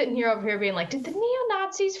I was sitting here over here being like, did the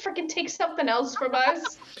neo-Nazis freaking take something else from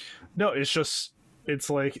us? No, it's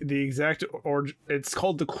like the exact origin. It's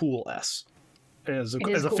called the cool S. As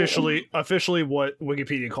cool. Officially what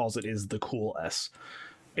Wikipedia calls it is the cool S.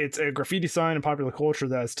 It's a graffiti sign in popular culture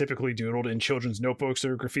that is typically doodled in children's notebooks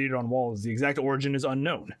or graffitied on walls. The exact origin is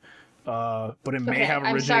unknown, but it may have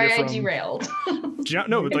originated from. I'm sorry, I derailed.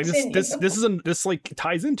 No, but like this like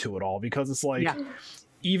ties into it all, because it's like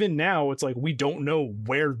even now it's like we don't know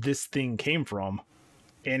where this thing came from,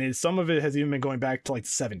 and some of it has even been going back to like the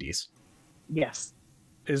 70s. Yes,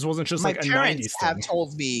 it wasn't just like a 90s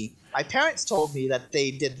thing. My parents told me that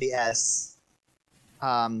they did the S.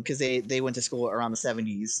 Because they went to school around the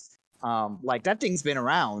 70s. Like that thing's been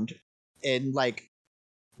around, and like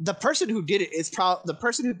the person who did it is the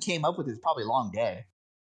person who came up with it is probably long dead.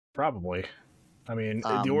 Probably. I mean,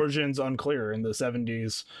 the origin's unclear. In the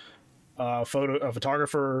 70s, a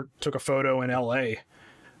photographer took a photo in LA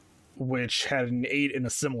which had an 8 in a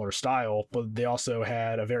similar style, but they also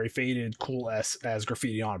had a very faded cool S as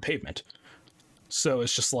graffiti on a pavement. So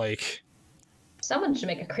it's just like, someone should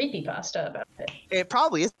make a creepypasta about it. It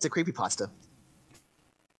probably is a creepypasta.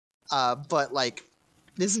 But like,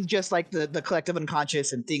 this is just like the collective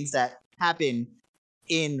unconscious and things that happen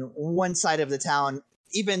in one side of the town,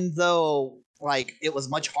 even though like it was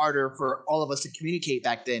much harder for all of us to communicate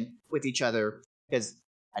back then with each other, because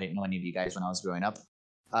I didn't know any of you guys when I was growing up.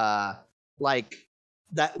 Like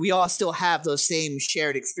that, we all still have those same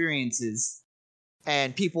shared experiences,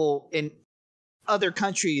 and people in other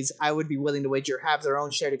countries, I would be willing to wager, have their own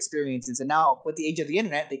shared experiences. And now, with the age of the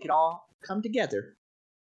internet, they can all come together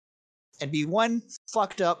and be one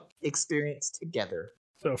fucked up experience together.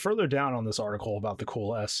 So further down on this article about the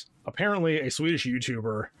cool S, apparently a Swedish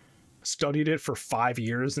YouTuber studied it for 5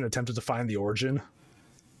 years and attempted to find the origin.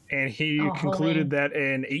 And he concluded that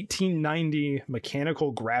an 1890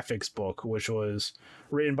 mechanical graphics book, which was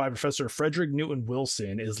written by Professor Frederick Newton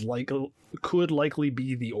Wilson, could likely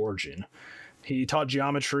be the origin. He taught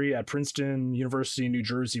geometry at Princeton University in New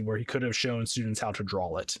Jersey, where he could have shown students how to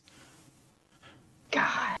draw it.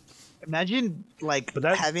 God. Imagine but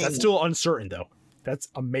that's still uncertain though. That's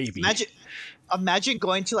a maybe. Imagine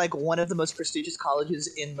going to like one of the most prestigious colleges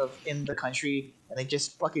in the country, and they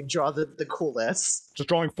just fucking draw the cool S. Just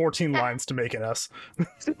drawing 14 lines to make an S.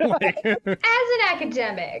 As an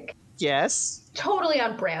academic, yes, totally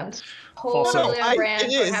on brand. Also, on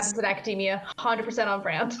brand. What happens in academia? 100% on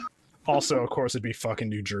brand. Also, of course, it'd be fucking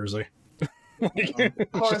New Jersey.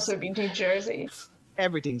 Of course, it'd be New Jersey.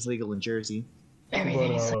 Everything's legal in Jersey.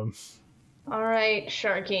 But, all right,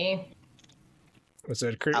 Sharky. Is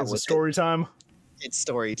it story time? It's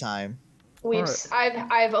story time.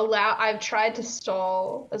 I've tried to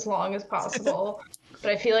stall as long as possible,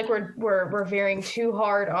 but I feel like we're veering too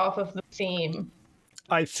hard off of the theme.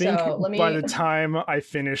 I think by the time I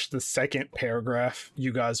finish the second paragraph,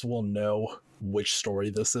 you guys will know which story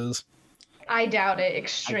this is. I doubt it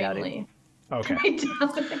extremely. Okay. I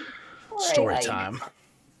doubt it. Story time.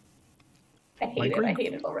 I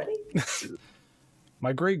hate it already.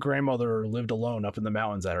 My great-grandmother lived alone up in the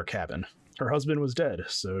mountains at her cabin. Her husband was dead,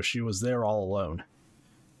 so she was there all alone.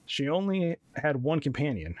 She only had one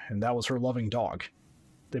companion, and that was her loving dog.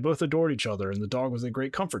 They both adored each other, and the dog was a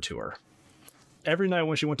great comfort to her. Every night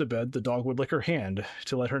when she went to bed, the dog would lick her hand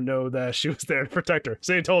to let her know that she was there to protect her.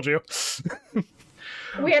 See, I told you.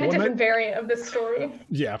 We had a different variant of this story.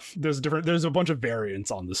 Yeah, there's a bunch of variants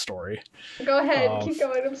on this story. Go ahead, keep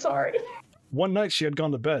going, I'm sorry. One night she had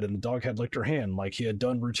gone to bed and the dog had licked her hand like he had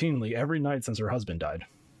done routinely every night since her husband died.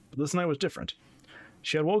 But this night was different.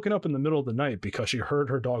 She had woken up in the middle of the night because she heard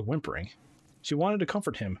her dog whimpering. She wanted to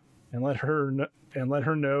comfort him and let her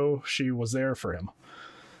know she was there for him.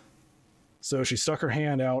 So she stuck her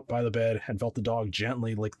hand out by the bed and felt the dog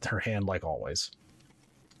gently lick her hand like always.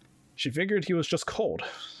 She figured he was just cold,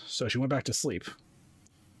 so she went back to sleep.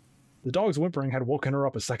 The dog's whimpering had woken her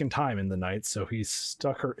up a second time in the night, so she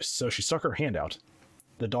stuck her hand out.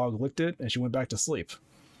 The dog licked it, and she went back to sleep.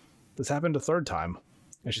 This happened a third time,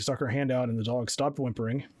 and she stuck her hand out, and the dog stopped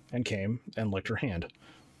whimpering and came and licked her hand.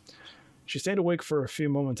 She stayed awake for a few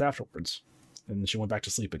moments afterwards, and she went back to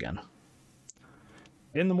sleep again.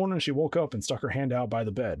 In the morning, she woke up and stuck her hand out by the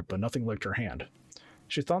bed, but nothing licked her hand.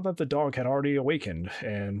 She thought that the dog had already awakened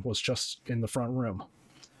and was just in the front room.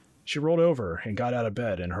 She rolled over and got out of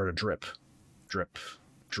bed and heard a drip. Drip,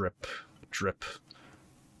 drip, drip.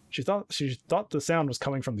 She thought the sound was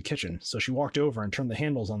coming from the kitchen, so she walked over and turned the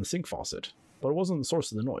handles on the sink faucet, but it wasn't the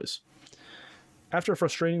source of the noise. After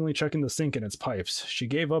frustratingly checking the sink and its pipes, she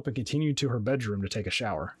gave up and continued to her bedroom to take a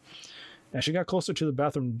shower. As she got closer to the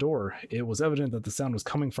bathroom door, it was evident that the sound was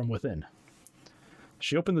coming from within.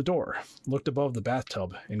 She opened the door, looked above the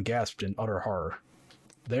bathtub, and gasped in utter horror.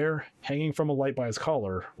 There, hanging from a light by his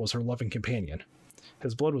collar, was her loving companion.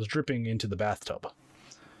 His blood was dripping into the bathtub.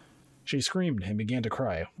 She screamed and began to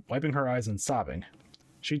cry, wiping her eyes and sobbing.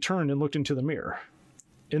 She turned and looked into the mirror.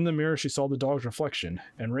 In the mirror, she saw the dog's reflection,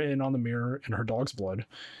 and written on the mirror in her dog's blood,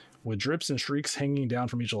 with drips and shrieks hanging down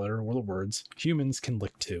from each letter, were the words, "Humans can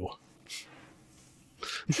lick too."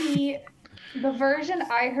 The version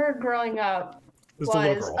I heard growing up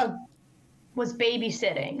was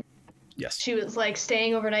babysitting. Yes. She was like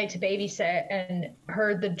staying overnight to babysit and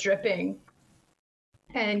heard the dripping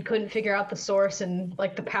and couldn't figure out the source, and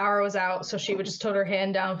like the power was out, so she would just put her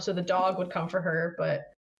hand down so the dog would comfort her,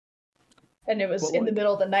 and it was in the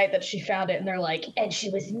middle of the night that she found it, and they're like, and she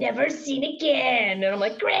was never seen again. And I'm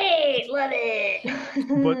like, great, love it.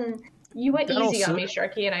 But you went easy on me,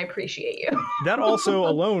 Sharky, and I appreciate you. That also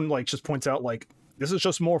alone like just points out like this is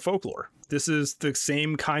just more folklore. This is the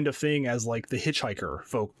same kind of thing as like the hitchhiker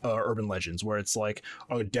urban legends, where it's like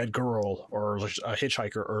a dead girl or a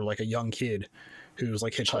hitchhiker or like a young kid who's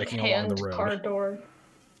like hitchhiking along the road. Car door.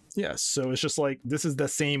 Yes, so it's just like this is the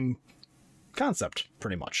same concept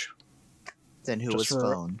pretty much. Then who was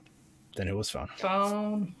phone? Then who was phone?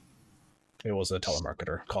 Phone. It was a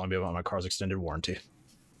telemarketer calling me about my car's extended warranty.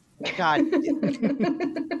 God.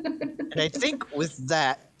 And I think with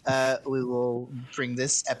that, we will bring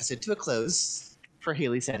this episode to a close for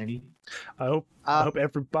Haley's sanity. I hope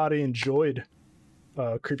everybody enjoyed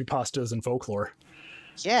creepypastas and folklore.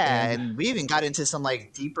 Yeah, and we even got into some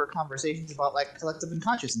like deeper conversations about like collective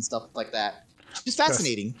unconscious and stuff like that. It's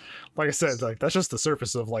fascinating. Like I said, like that's just the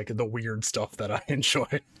surface of like the weird stuff that I enjoy.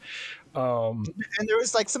 And there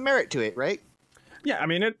was like some merit to it, right? Yeah, I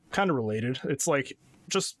mean, it kind of related. It's like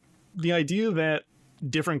just the idea that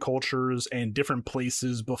different cultures and different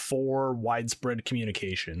places before widespread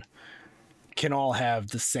communication can all have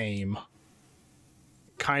the same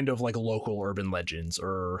kind of like local urban legends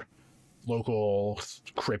or local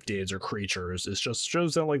cryptids or creatures. It just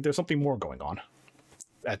shows that like there's something more going on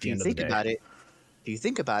at the end of the day. If you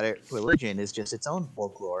think about it, religion is just its own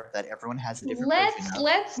folklore that everyone has a different version of.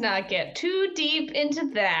 Let's not get too deep into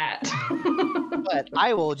that. But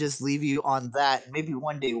I will just leave you on that. Maybe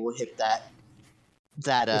one day we'll hit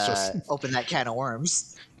open that can of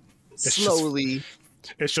worms. Slowly.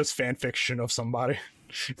 It's just fan fiction of somebody.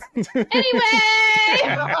 Anyway!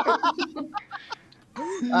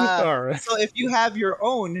 All right. So if you have your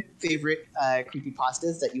own favorite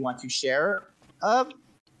creepypastas that you want to share,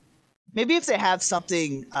 maybe if they have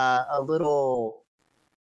something a little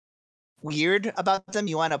weird about them,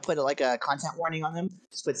 you want to put like a content warning on them.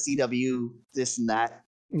 Just put CW, this and that.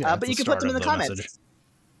 Yeah, but you can put them in the comments. message.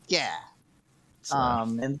 Yeah.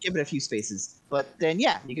 And give it a few spaces. But then,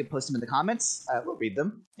 yeah, you can post them in the comments. We'll read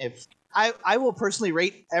them. If I will personally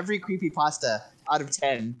rate every creepypasta out of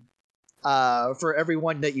 10 for every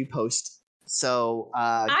one that you post. So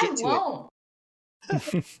get to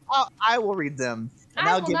it. I will read them. And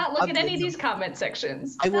I will not look at any of these comment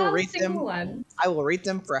sections. I will rate them. One. I will rate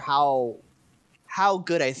them for how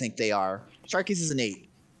good I think they are. Sharky's is an 8.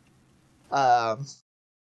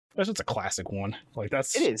 That's just a classic one. Like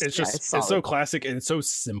that's it is. It's just it's so classic and it's so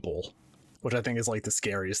simple, which I think is like the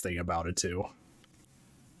scariest thing about it too.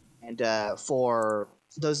 And for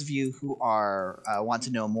those of you who are want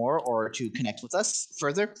to know more or to connect with us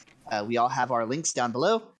further, we all have our links down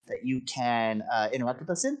below that you can interact with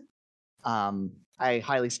us in. I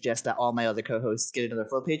highly suggest that all my other co-hosts get another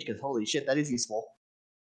flow page because holy shit, that is useful.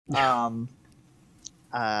 I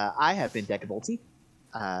have been Decabolty.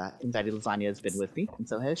 Invited Lasagna has been with me, and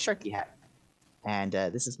so has Sharky Hat. And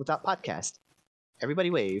this is Without Podcast.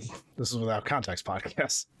 Everybody wave. This is Without Context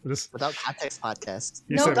Podcast. Without Context Podcast.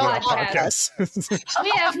 You no said podcast. We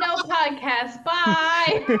have no podcast.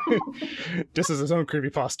 Bye. Just as his own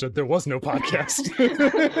creepypasta, there was no podcast. Who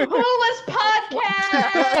was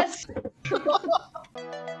podcast?